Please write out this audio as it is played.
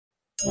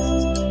Pink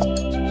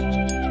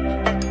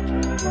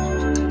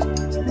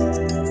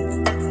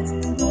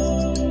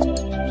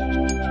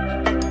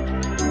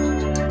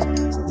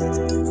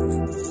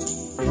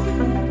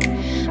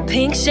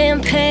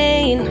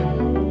champagne,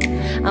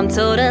 I'm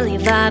totally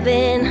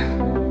vibing.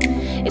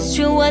 It's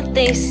true what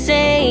they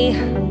say,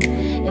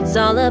 it's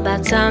all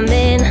about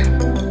timing.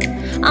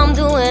 I'm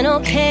doing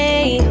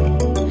okay.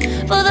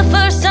 For the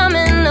first time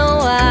in a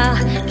while,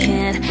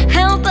 can't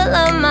help but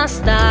love my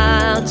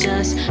style.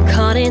 Just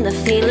caught in the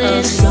feeling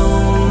of so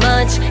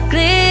much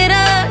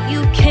glitter,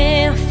 you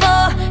can't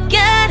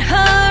forget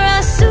her.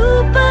 A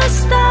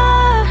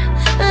superstar,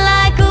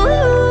 like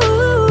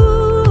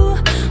ooh,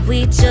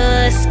 we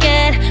just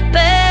get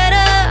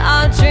better,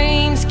 our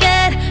dreams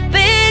get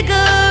bigger,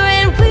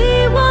 and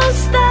we won't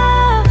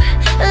stop,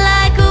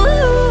 like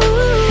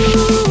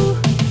ooh.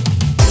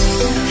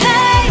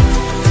 Hey,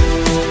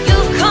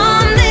 you've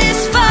come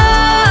this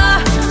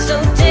far, so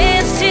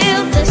dance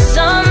till the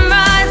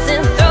sunrise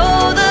and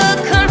throw the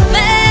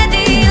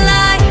confetti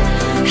like,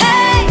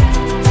 hey,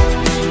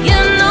 you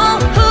know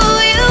who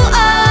you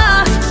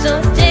are, so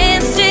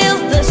dance till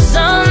the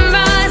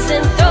sunrise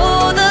and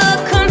throw the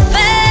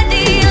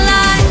confetti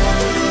like,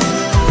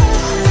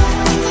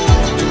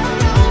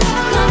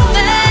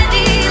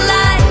 confetti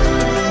like,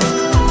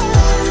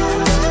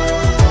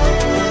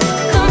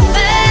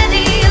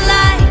 confetti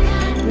like.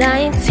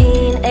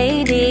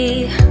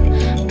 1980,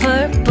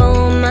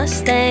 purple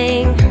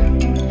Mustang,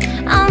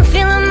 I'm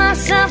feeling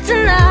myself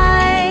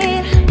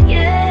tonight,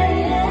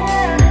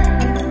 yeah.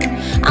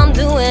 I'm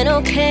doing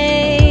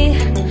okay,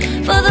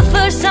 for the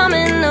first time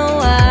in a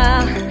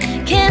while,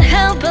 can't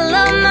help but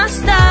love my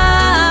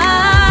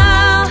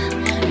style.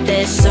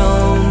 There's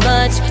so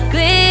much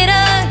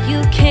glitter,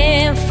 you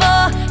can't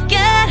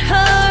forget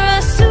her. A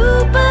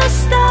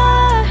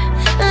superstar,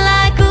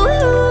 like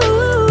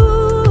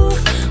ooh,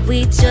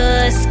 we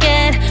just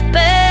get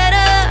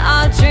better,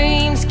 our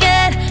dreams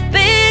get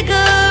bigger,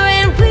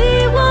 and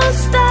we won't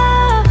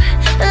stop,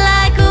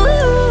 like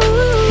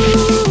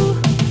ooh.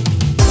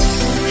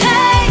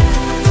 Hey,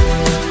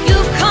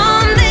 you've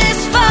come this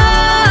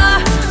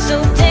far, so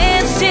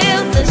dance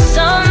till the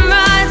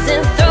sunrise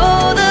and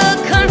throw the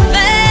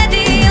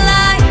confetti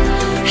like,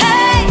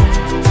 hey,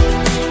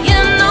 you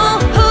know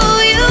who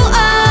you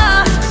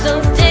are, so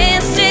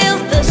dance till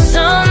the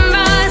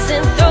sunrise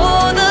and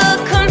throw the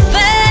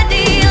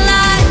confetti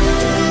like,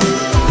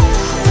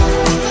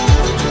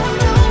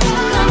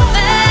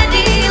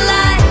 confetti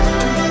like,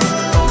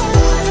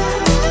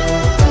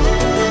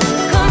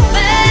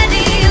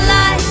 confetti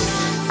like.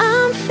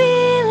 I'm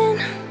feeling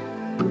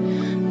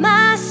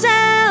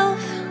myself,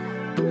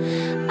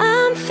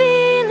 I'm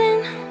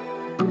feeling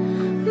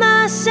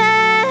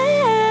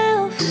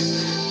myself,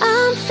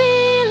 I'm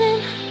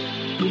feeling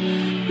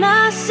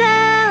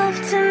myself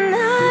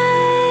tonight.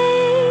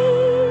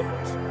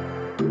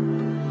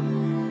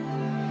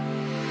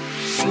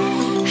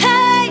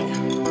 Hey,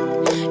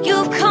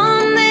 you've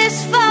come this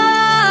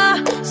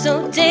far, so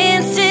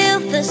dance till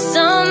the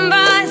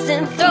sunrise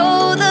and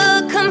throw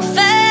the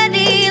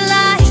confetti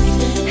like,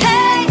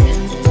 hey,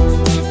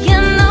 you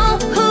know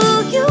who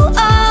you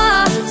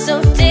are,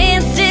 so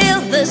dance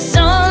till the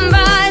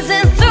sunrise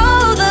and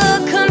throw the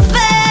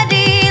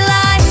confetti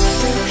like,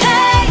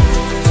 hey,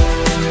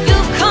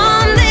 you've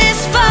come this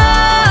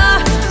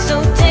far, so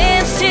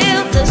dance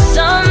till the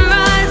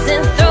sunrise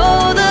and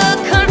throw the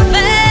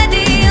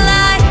confetti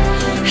like,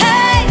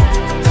 hey,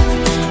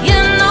 you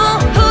know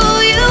who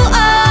you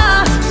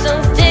are, so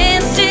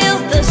dance till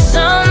the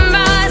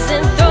sunrise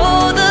and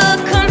throw the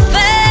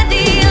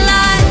confetti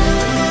like,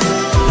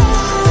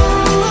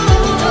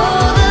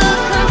 throw the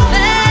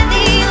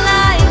confetti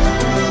like,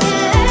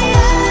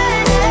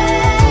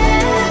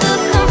 the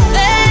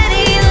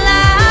confetti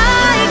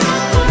like,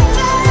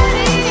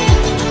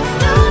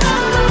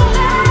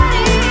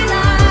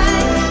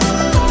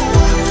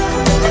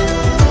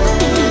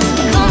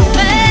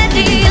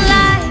 confetti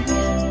like.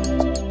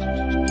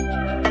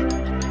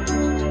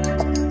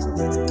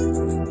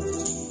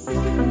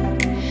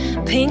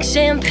 Pink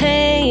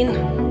champagne,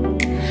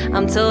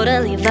 I'm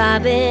totally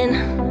vibing.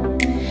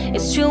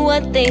 It's true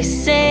what they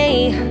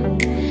say,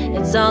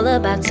 it's all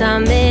about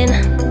timing.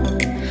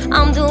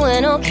 I'm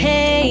doing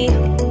okay,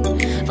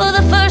 for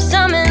the first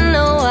time in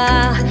a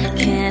while,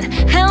 can't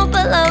help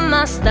but love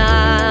my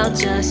style.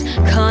 Just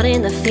caught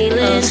in the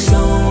feeling of so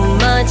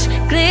much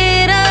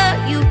glitter,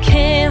 you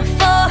can't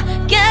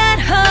forget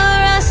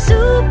her. A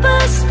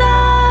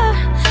superstar,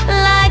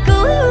 like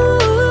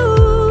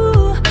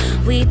ooh,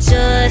 we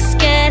just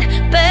get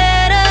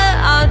better,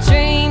 our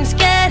dreams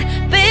get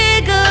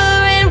bigger,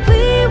 and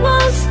we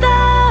won't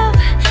stop,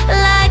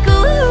 like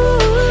ooh.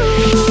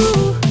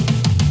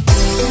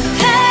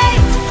 Hey,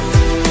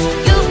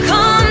 you've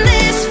come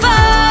this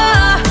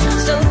far,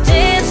 so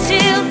dance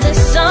till the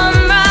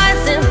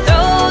sunrise and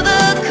throw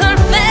the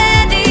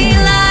confetti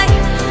like,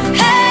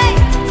 hey,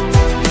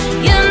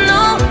 you know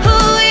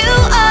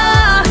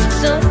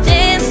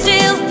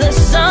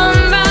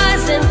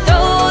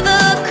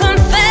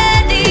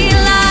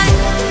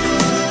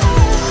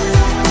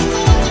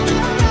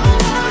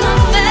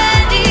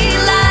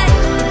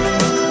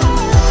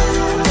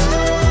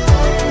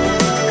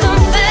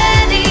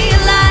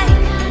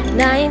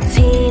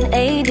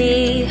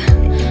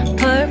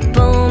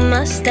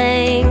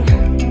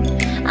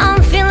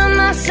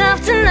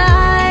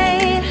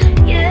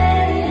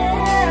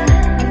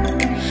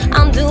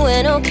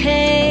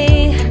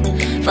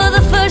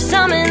first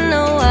time in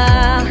a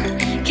while.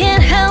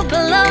 Can't help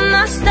but love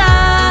my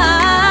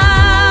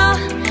style.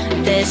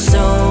 There's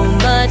so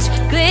much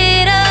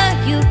glitter,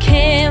 you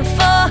can't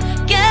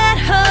forget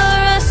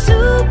her. A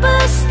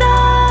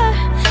superstar,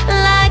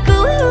 like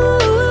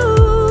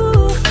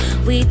ooh.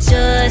 We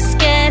just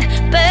get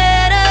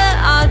better,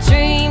 our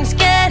dreams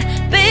get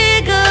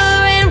bigger,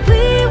 and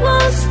we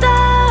won't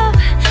stop,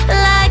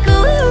 like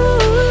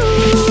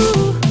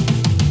ooh.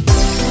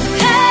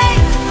 Hey,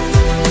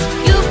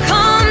 you've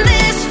come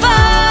this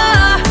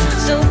far,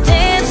 so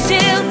dance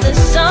till the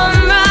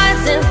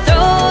sunrise and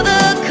throw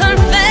the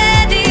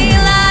confetti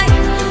like,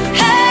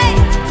 hey,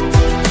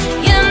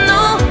 you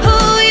know who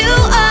you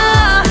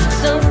are,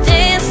 so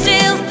dance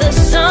till the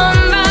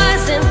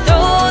sunrise and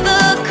throw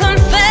the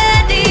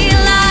confetti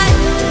like,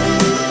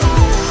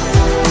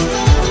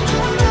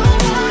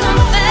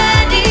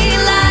 confetti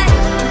like,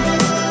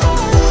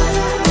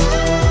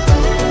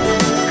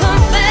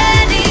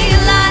 confetti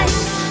like.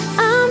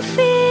 I'm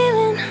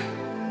feeling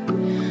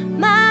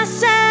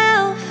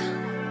myself,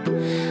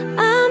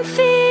 I'm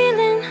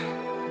feeling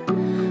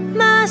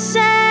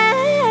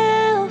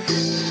myself,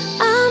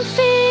 I'm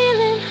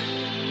feeling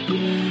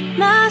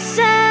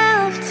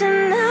myself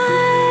tonight.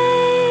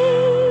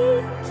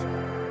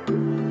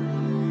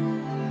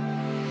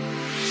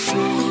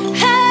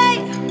 Hey,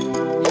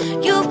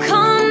 you've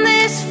come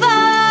this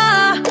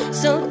far,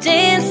 so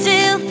dance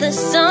till the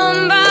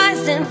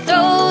sunrise and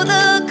throw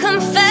the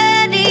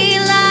confetti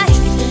like,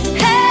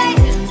 hey,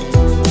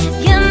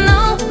 you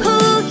know who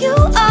you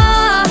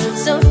are,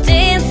 so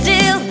dance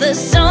till the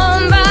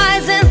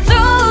sunrise and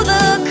throw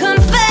the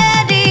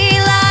confetti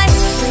like,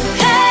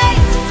 hey,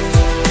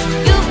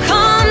 you've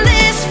come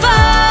this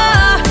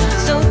far,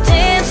 so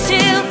dance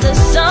till the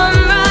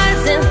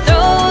sunrise and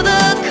throw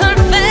the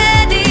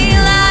confetti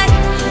like,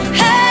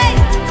 hey,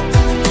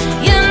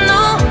 you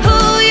know who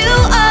you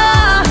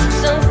are,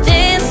 so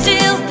dance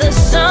till the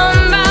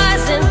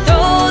sunrise and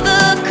throw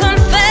the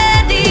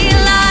confetti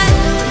like,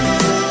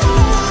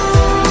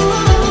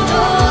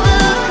 throw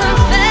the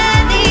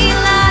confetti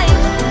like,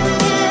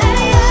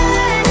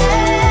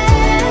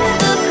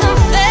 the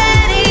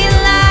confetti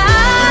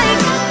like,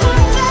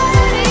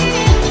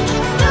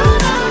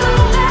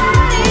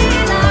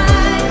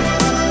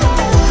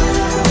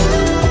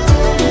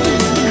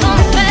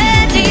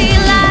 confetti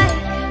like,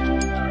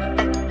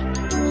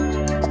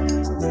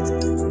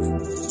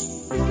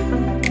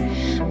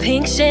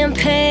 pink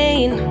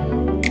champagne,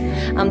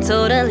 I'm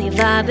totally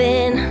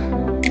vibing.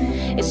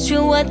 It's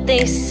true what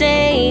they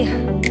say,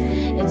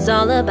 it's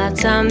all about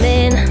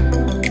timing.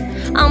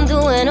 I'm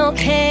doing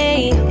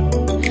okay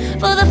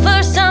for the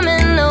first time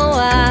in a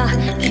while.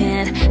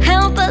 Can't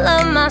help but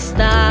love my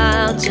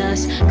style,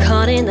 just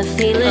caught in the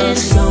feeling.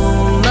 So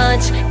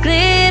much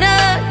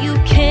glitter, you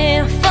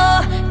can't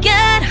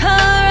forget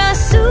her. A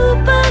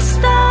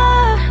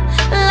superstar,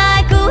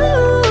 like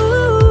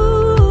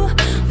ooh.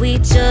 We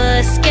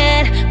just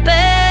get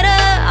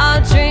better,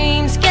 our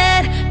dreams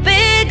get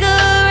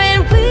bigger,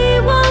 and we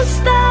won't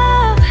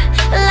stop,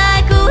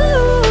 like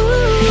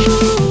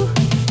ooh.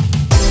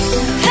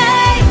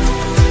 Hey,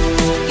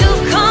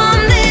 you've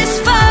come this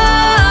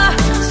far,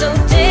 so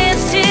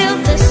dance till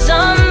the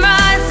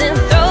sunrise and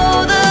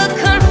throw the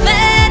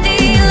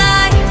confetti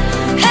like,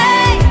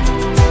 hey,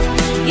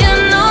 you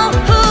know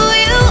who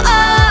you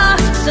are,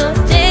 so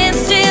dance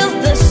till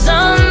the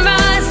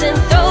sunrise and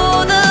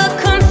throw the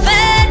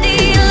confetti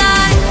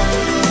like,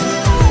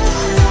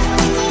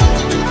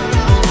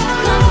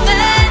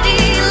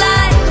 confetti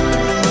like,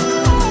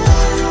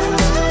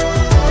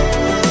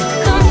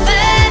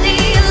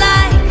 confetti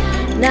like.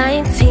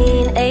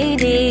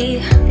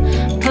 1980,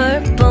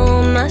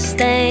 purple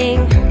Mustang,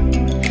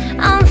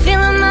 I'm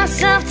feeling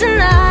myself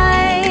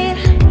tonight,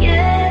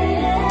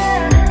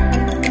 yeah.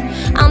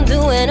 I'm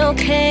doing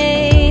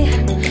okay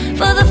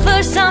for the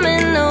first time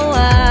in